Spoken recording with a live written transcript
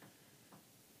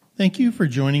Thank you for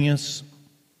joining us.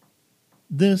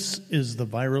 This is the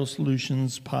Viral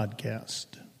Solutions Podcast.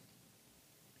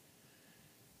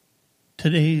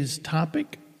 Today's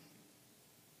topic,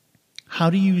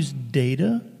 how to use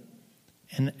data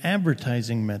and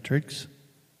advertising metrics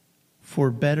for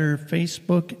better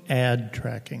Facebook ad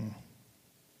tracking.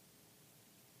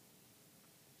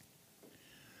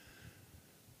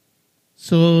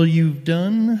 So you've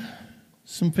done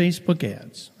some Facebook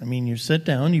ads. You sit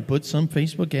down, you put some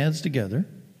Facebook ads together.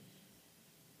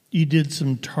 You did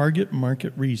some target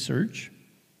market research,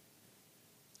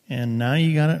 and now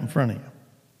you got it in front of you.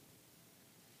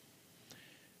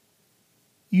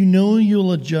 You know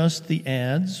you'll adjust the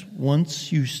ads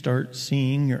once you start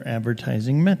seeing your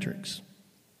advertising metrics.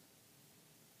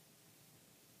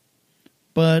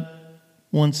 But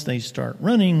once they start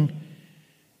running,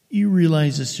 you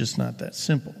realize it's just not that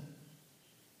simple.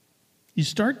 You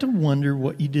start to wonder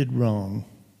what you did wrong.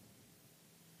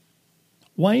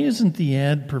 Why isn't the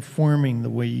ad performing the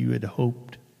way you had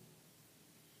hoped?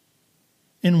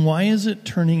 And why is it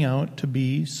turning out to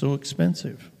be so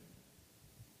expensive?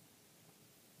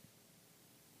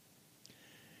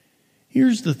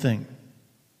 Here's the thing.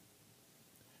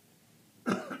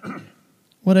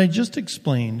 What I just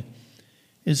explained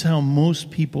is how most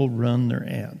people run their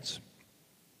ads.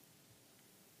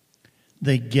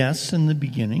 They guess in the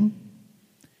beginning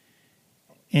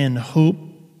and hope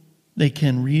they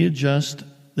can readjust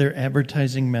their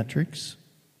advertising metrics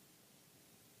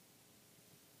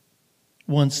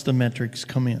once the metrics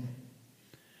come in.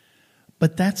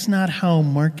 But that's not how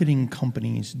marketing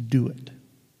companies do it.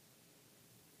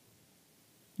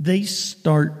 They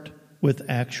start with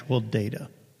actual data.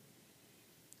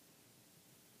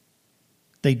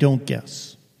 They don't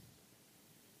guess.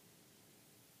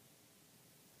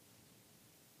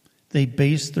 They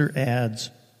base their ads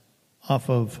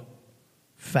off of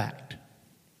fact.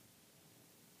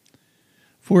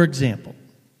 For example,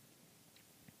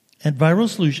 at Viral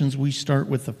Solutions, we start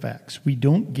with the facts. We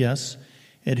don't guess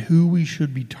at who we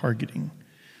should be targeting.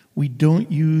 We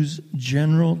don't use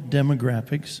general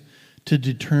demographics to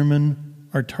determine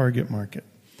our target market.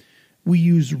 We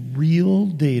use real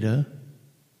data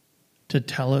to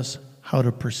tell us how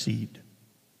to proceed.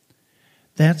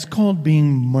 That's called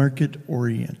being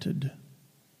market-oriented.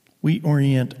 We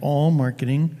orient all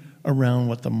marketing around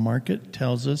what the market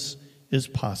tells us is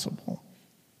possible,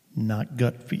 not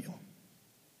gut feel.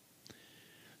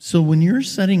 So when you're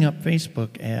setting up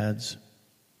Facebook ads,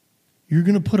 you're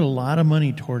going to put a lot of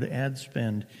money toward ad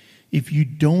spend if you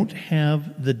don't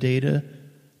have the data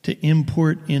to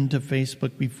import into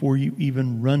Facebook before you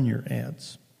even run your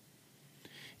ads.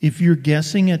 If you're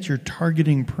guessing at your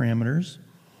targeting parameters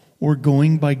or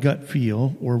going by gut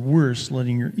feel, or worse,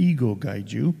 letting your ego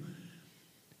guide you,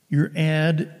 your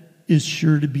ad is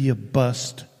sure to be a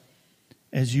bust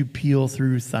as you peel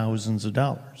through thousands of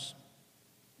dollars,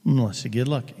 unless you get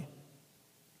lucky.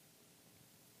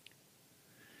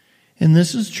 And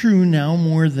this is true now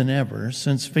more than ever,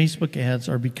 since Facebook ads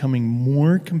are becoming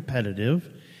more competitive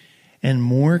and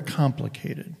more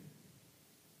complicated,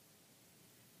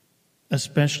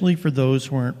 especially for those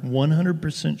who aren't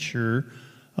 100% sure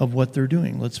of what they're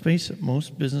doing. Let's face it,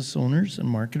 most business owners and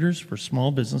marketers for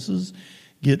small businesses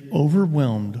get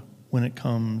overwhelmed when it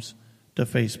comes to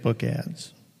Facebook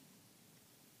ads.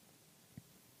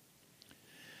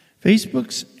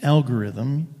 Facebook's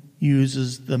algorithm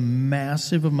uses the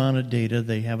massive amount of data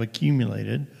they have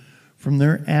accumulated from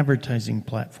their advertising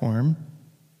platform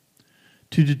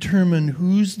to determine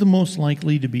who's the most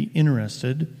likely to be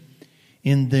interested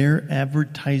in their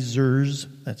advertisers',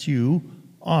 that's you,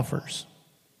 offers,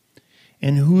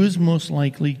 and who is most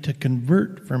likely to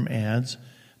convert from ads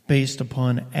based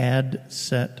upon ad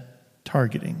set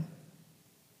targeting.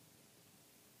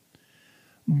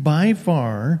 By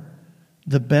far,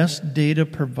 the best data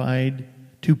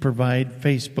to provide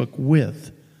Facebook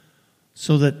with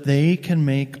so that they can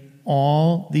make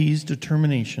all these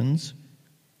determinations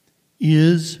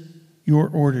is your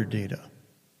order data.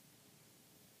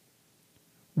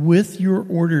 With your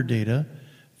order data,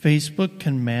 Facebook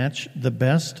can match the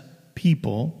best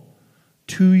people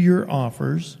to your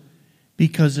offers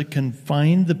because it can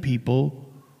find the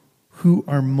people who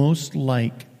are most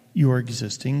like your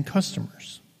existing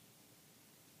customers.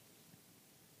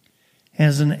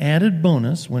 As an added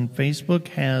bonus, when Facebook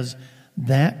has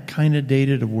that kind of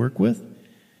data to work with,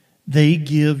 they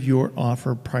give your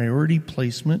offer priority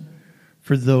placement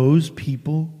for those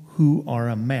people who are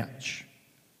a match.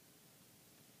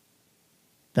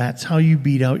 That's how you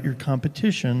beat out your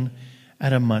competition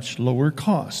at a much lower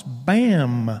cost.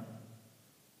 Bam!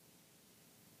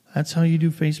 That's how you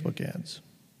do Facebook ads.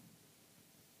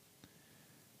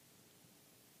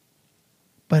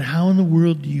 But how in the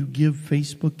world do you give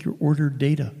Facebook your order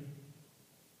data?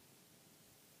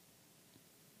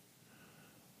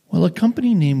 Well, a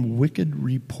company named Wicked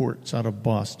Reports out of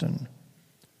Boston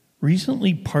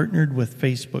recently partnered with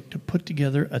Facebook to put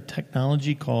together a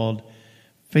technology called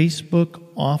Facebook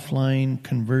Offline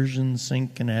Conversion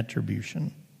Sync and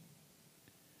Attribution,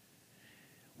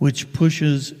 which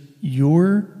pushes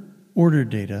your order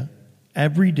data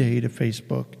every day to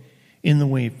Facebook in the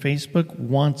way Facebook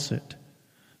wants it,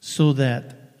 so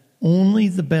that only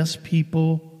the best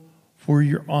people for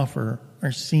your offer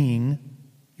are seeing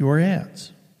your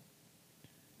ads.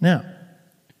 Now,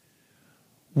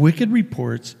 Wicked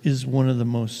Reports is one of the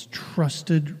most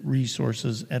trusted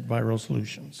resources at Viral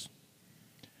Solutions.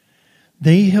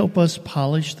 They help us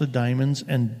polish the diamonds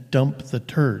and dump the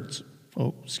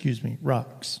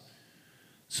rocks,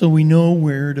 so we know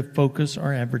where to focus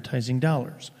our advertising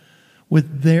dollars.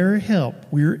 With their help,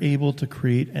 we're able to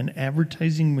create an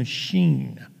advertising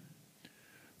machine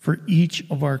for each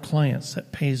of our clients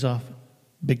that pays off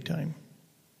big time.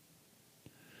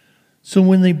 So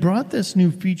when they brought this new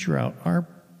feature out, our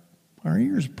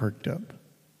ears perked up.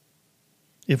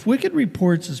 If Wicked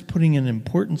Reports is putting an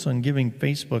importance on giving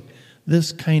Facebook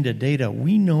this kind of data,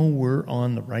 we know we're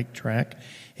on the right track,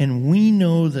 and we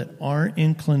know that our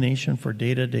inclination for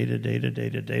data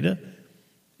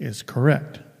is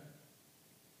correct.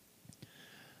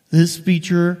 This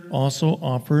feature also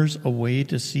offers a way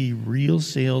to see real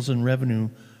sales and revenue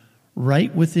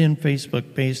right within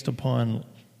Facebook based upon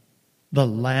the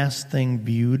last thing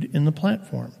viewed in the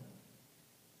platform.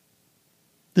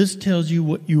 This tells you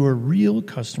what your real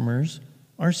customers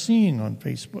are seeing on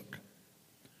Facebook.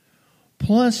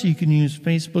 Plus, you can use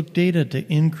Facebook data to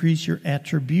increase your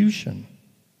attribution.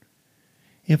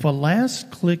 If a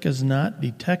last click is not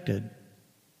detected,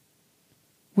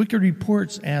 Wicked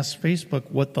Reports asks Facebook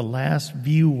what the last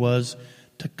view was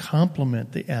to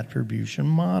complement the attribution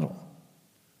model.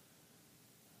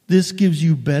 This gives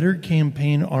you better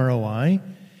campaign ROI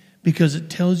because it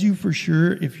tells you for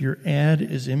sure if your ad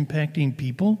is impacting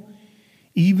people,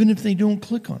 even if they don't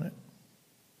click on it.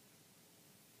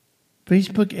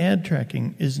 Facebook ad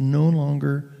tracking is no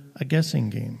longer a guessing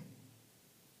game.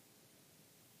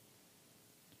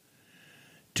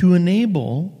 To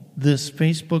enable this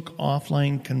Facebook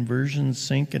offline conversion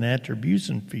sync and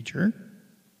attribution feature,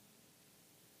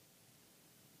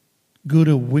 go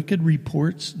to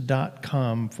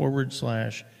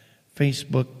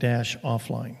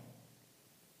wickedreports.com/Facebook-offline.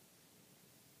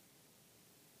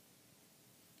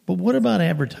 But what about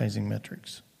advertising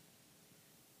metrics?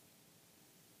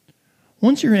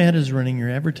 Once your ad is running, your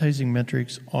advertising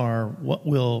metrics are what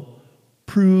will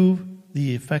prove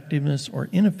the effectiveness or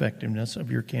ineffectiveness of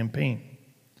your campaign.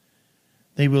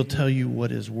 They will tell you what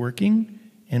is working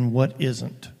and what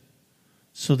isn't,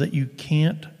 so that you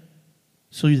can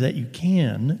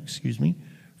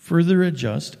further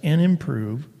adjust and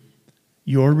improve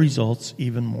your results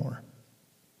even more.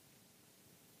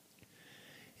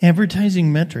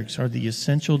 Advertising metrics are the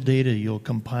essential data you'll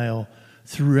compile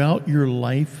throughout your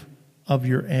life of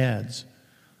your ads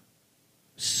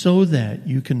so that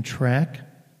you can track,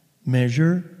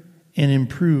 measure, and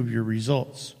improve your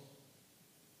results.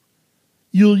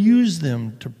 You'll use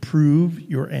them to prove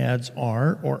your ads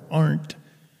are or aren't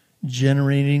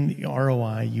generating the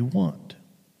ROI you want.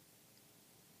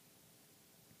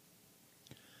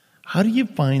 How do you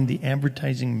find the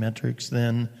advertising metrics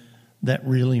then that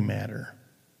really matter?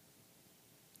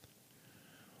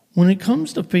 When it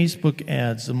comes to Facebook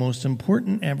ads, the most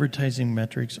important advertising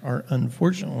metrics are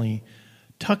unfortunately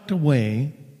tucked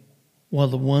away, while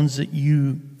the ones that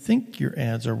you think your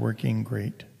ads are working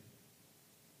great.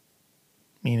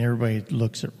 I mean, everybody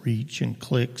looks at reach and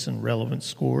clicks and relevance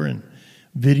score and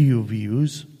video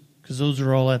views because those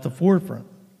are all at the forefront.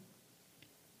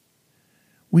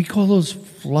 We call those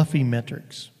fluffy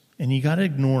metrics, and you got to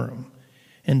ignore them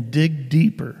and dig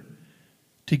deeper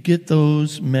to get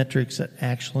those metrics that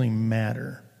actually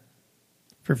matter.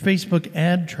 For Facebook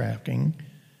ad tracking,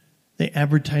 the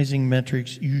advertising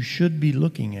metrics you should be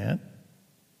looking at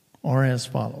are as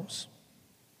follows.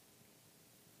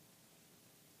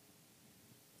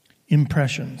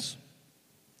 Impressions.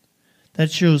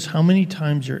 That shows how many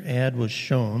times your ad was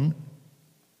shown,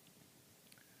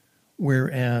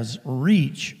 whereas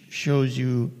reach shows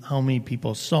you how many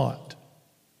people saw it.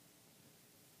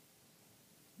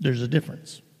 There's a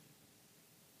difference.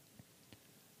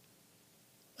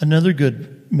 Another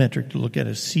good metric to look at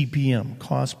is CPM,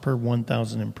 cost per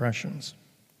 1,000 impressions.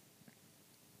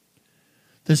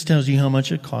 This tells you how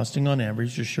much it's costing on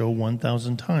average to show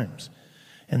 1,000 times.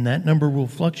 And that number will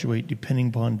fluctuate depending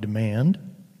upon demand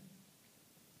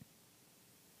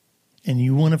And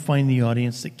you want to find the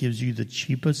audience that gives you the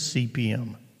cheapest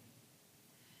CPM.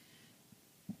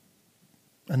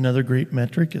 Another great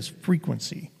metric is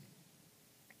frequency.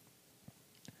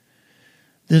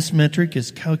 This metric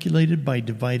is calculated by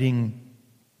dividing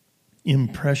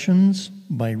impressions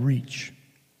by reach.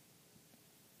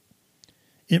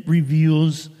 It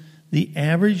reveals the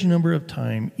average number of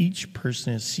time each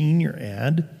person has seen your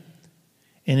ad,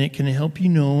 and it can help you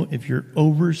know if you're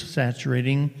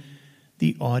oversaturating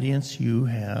the audience you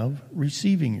have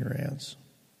receiving your ads.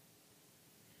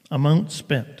 Amount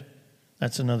spent.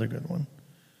 That's another good one.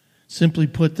 Simply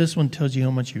put, this one tells you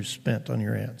how much you've spent on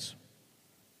your ads.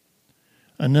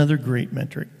 Another great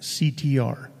metric,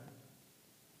 CTR,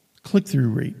 click-through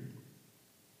rate.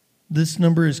 This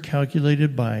number is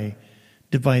calculated by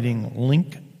dividing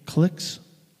link clicks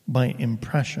by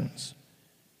impressions.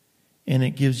 And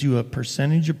it gives you a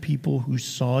percentage of people who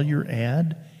saw your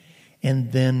ad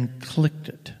and then clicked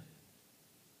it.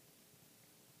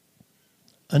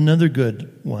 Another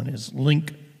good one is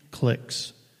link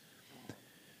clicks.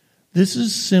 This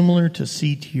is similar to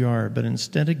CTR, but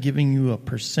instead of giving you a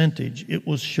percentage, it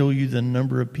will show you the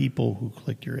number of people who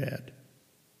clicked your ad.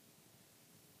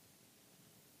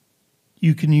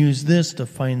 You can use this to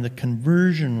find the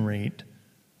conversion rate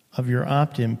of your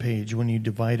opt-in page when you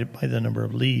divide it by the number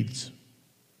of leads.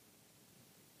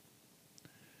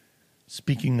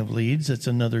 Speaking of leads, it's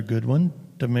another good one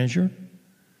to measure,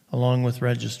 along with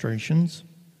registrations.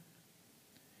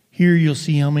 Here you'll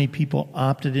see how many people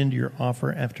opted into your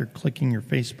offer after clicking your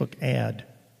Facebook ad.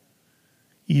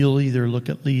 You'll either look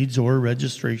at leads or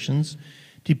registrations,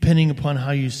 depending upon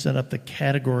how you set up the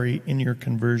category in your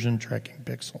conversion tracking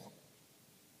pixel.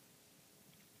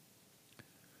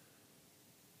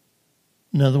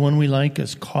 Another one we like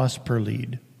is cost per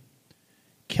lead.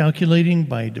 Calculating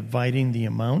by dividing the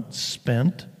amount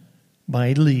spent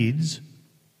by leads.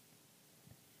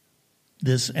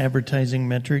 This advertising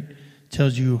metric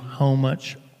tells you how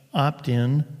much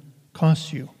opt-in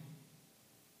costs you.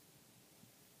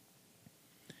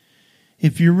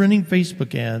 If you're running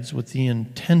Facebook ads with the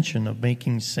intention of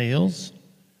making sales,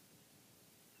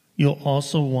 you'll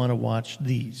also want to watch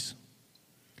these.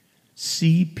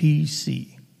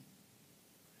 CPC.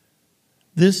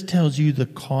 This tells you the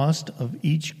cost of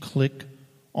each click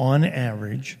on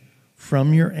average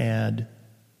from your ad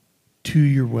to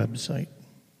your website.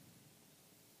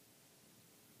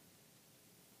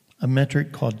 A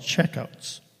metric called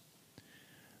checkouts.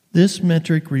 This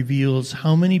metric reveals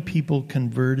how many people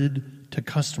converted to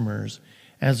customers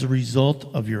as a result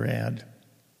of your ad.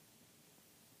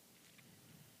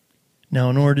 Now,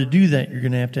 in order to do that, you're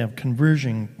going to have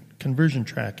conversion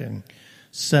tracking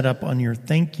set up on your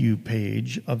thank you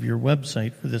page of your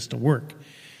website for this to work.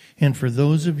 And for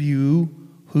those of you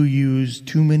who use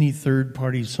too many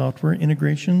third-party software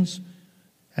integrations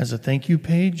as a thank you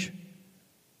page,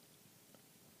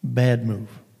 bad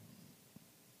move,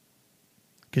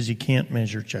 because you can't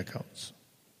measure checkouts.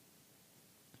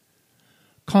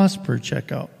 Cost per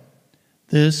checkout.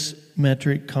 This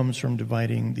metric comes from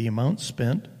dividing the amount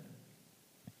spent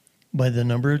by the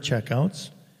number of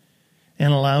checkouts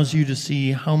and allows you to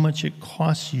see how much it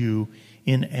costs you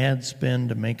in ad spend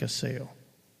to make a sale.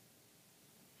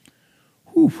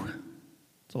 Whew,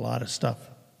 it's a lot of stuff.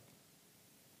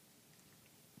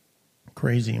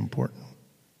 Crazy important.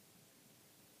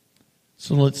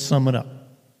 So let's sum it up.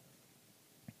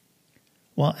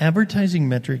 While advertising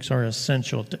metrics are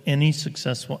essential to any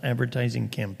successful advertising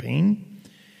campaign,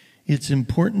 it's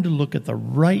important to look at the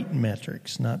right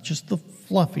metrics, not just the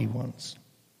fluffy ones.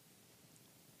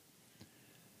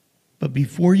 But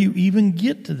before you even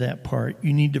get to that part,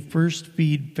 you need to first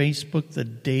feed Facebook the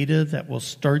data that will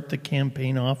start the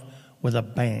campaign off with a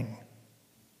bang.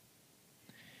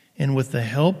 And with the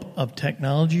help of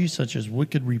technology such as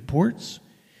Wicked Reports,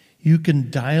 you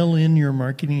can dial in your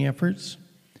marketing efforts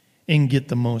and get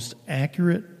the most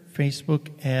accurate Facebook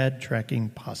ad tracking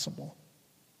possible.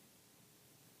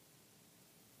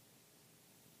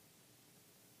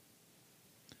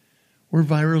 We're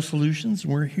Viral Solutions,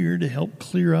 and we're here to help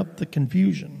clear up the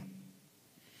confusion.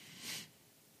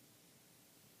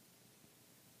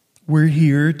 We're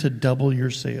here to double your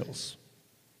sales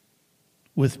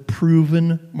with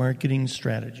proven marketing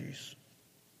strategies.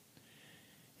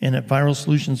 And at Viral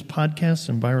Solutions Podcast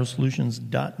and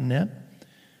viralsolutions.net,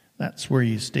 that's where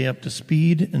you stay up to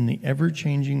speed in the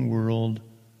ever-changing world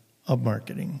of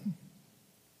marketing.